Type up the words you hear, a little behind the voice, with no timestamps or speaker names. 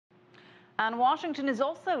And Washington is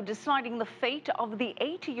also deciding the fate of the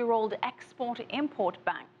 80-year-old Export-Import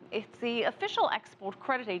Bank. It's the official export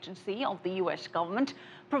credit agency of the U.S. government,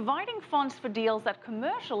 providing funds for deals that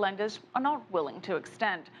commercial lenders are not willing to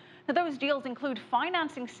extend. Now, those deals include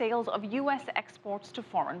financing sales of U.S. exports to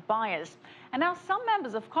foreign buyers. And now some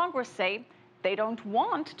members of Congress say they don't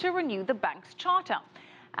want to renew the bank's charter.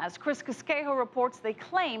 As Chris Casquejo reports, they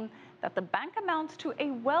claim that the bank amounts to a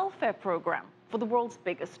welfare program for the world's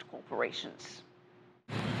biggest corporations.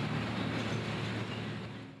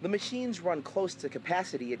 The machines run close to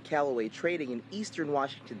capacity at Callaway Trading in eastern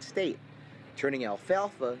Washington state, turning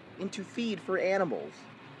alfalfa into feed for animals.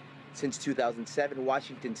 Since 2007,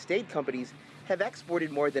 Washington state companies have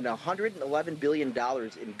exported more than $111 billion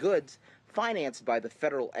in goods financed by the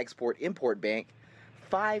Federal Export-Import Bank,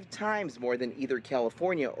 5 times more than either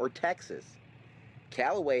California or Texas.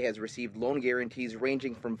 Callaway has received loan guarantees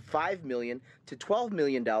ranging from $5 million to $12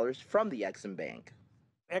 million from the Ex-Im Bank.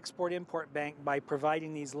 Export-Import Bank, by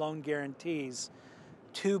providing these loan guarantees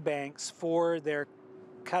to banks for their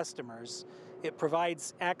customers, it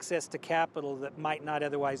provides access to capital that might not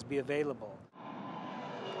otherwise be available.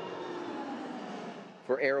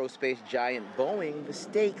 For aerospace giant Boeing, the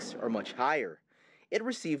stakes are much higher. It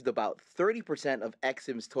received about 30% of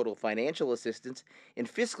Ex-Im's total financial assistance in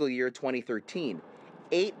fiscal year 2013,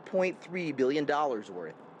 $8.3 billion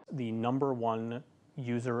worth. The number one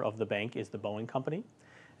user of the bank is the Boeing company.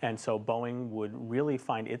 And so Boeing would really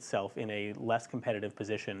find itself in a less competitive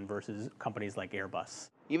position versus companies like Airbus.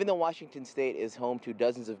 Even though Washington state is home to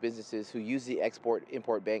dozens of businesses who use the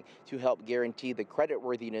Export-Import Bank to help guarantee the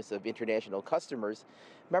creditworthiness of international customers,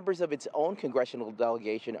 members of its own congressional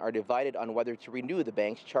delegation are divided on whether to renew the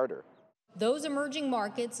bank's charter. Those emerging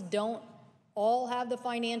markets don't all have the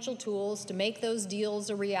financial tools to make those deals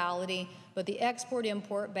a reality, but the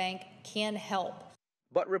Export-Import Bank can help.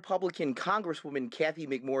 But Republican Congresswoman Kathy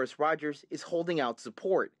McMorris Rodgers is holding out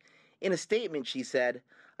support. In a statement, she said,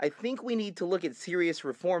 "I think we need to look at serious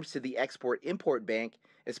reforms to the Export-Import Bank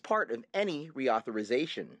as part of any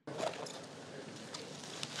reauthorization."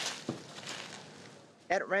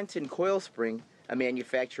 At Renton Coil Spring, a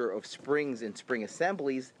manufacturer of springs and spring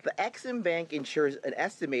assemblies, the Ex-Im Bank ensures an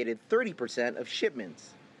estimated 30% of shipments.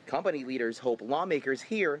 Company leaders hope lawmakers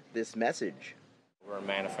hear this message. We're a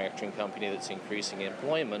manufacturing company that's increasing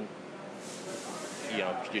employment.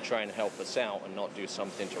 You're trying to help us out and not do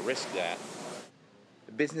something to risk that.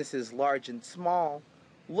 Businesses large and small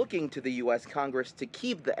looking to the U.S. Congress to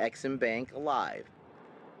keep the Ex-Im Bank alive.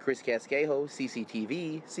 Chris Casquejo,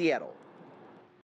 CCTV, Seattle.